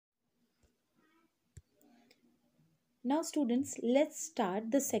Now students, let's start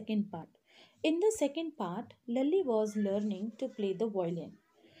the second part. In the second part, Lily was learning to play the violin.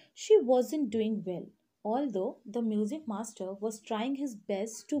 She wasn't doing well, although the music master was trying his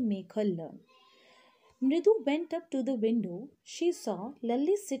best to make her learn. Mridu went up to the window. She saw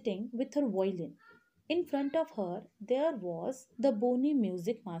Lily sitting with her violin. In front of her, there was the bony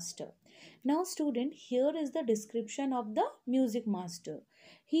music master. Now, student, here is the description of the music master.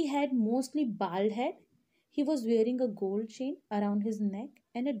 He had mostly bald head. He was wearing a gold chain around his neck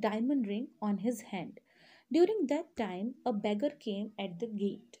and a diamond ring on his hand. During that time, a beggar came at the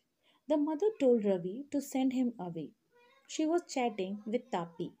gate. The mother told Ravi to send him away. She was chatting with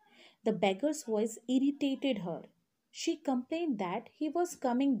Tapi. The beggar's voice irritated her. She complained that he was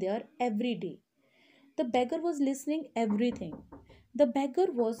coming there every day. The beggar was listening everything. The beggar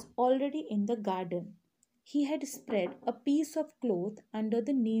was already in the garden. He had spread a piece of cloth under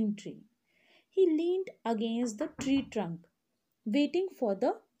the neem tree. He leaned against the tree trunk, waiting for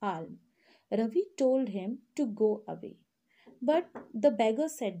the alm. Ravi told him to go away. But the beggar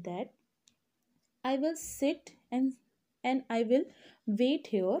said that I will sit and I will wait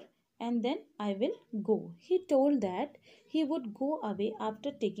here and then I will go. He told that he would go away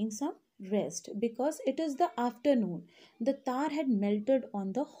after taking some rest because it is the afternoon. The tar had melted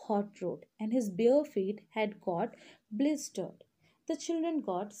on the hot road and his bare feet had got blistered. The children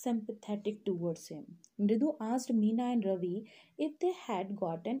got sympathetic towards him. Mridu asked Meena and Ravi if they had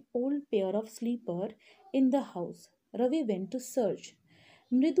got an old pair of slipper in the house. Ravi went to search.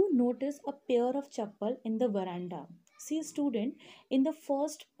 Mridu noticed a pair of chappal in the veranda. See student, in the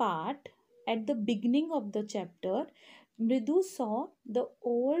first part, at the beginning of the chapter, Mridu saw the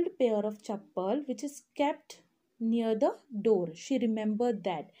old pair of chappal which is kept near the door. She remembered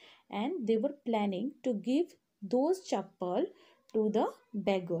that and they were planning to give those chappal to the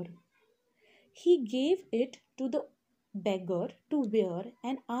beggar. He gave it to the beggar to wear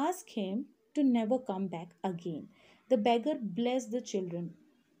and asked him to never come back again. The beggar blessed the children.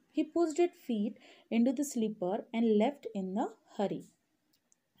 He pushed its feet into the slipper and left in a hurry.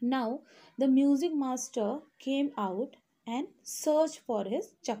 Now the music master came out and searched for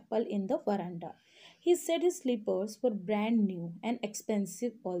his chappal in the veranda. He said his slippers were brand new and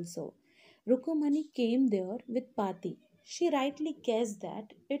expensive also. Rukumani came there with Pati. She rightly guessed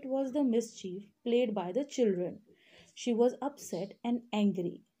that it was the mischief played by the children. She was upset and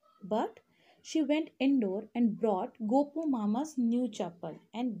angry, but she went indoor and brought Gopu Mama's new chappal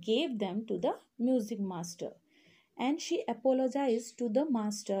and gave them to the music master. And she apologized to the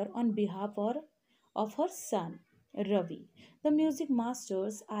master on behalf of her son, Ravi. The music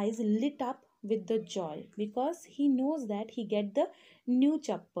master's eyes lit up with the joy because he knows that he get the new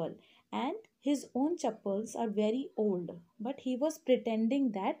chappal and his own chappals are very old, but he was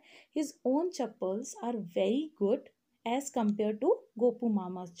pretending that his own chappals are very good as compared to Gopu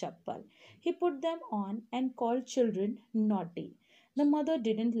Mama's chappal. He put them on and called children naughty. The mother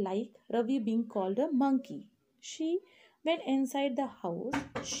didn't like Ravi being called a monkey. She went inside the house.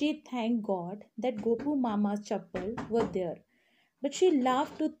 She thanked God that Gopu Mama's chappal were there. But she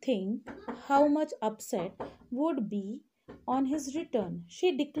laughed to think how much upset would be on his return.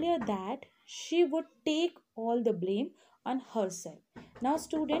 She declared that she would take all the blame on herself. Now,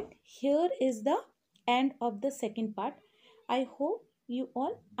 student, here is the end of the second part. I hope you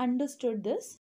all understood this.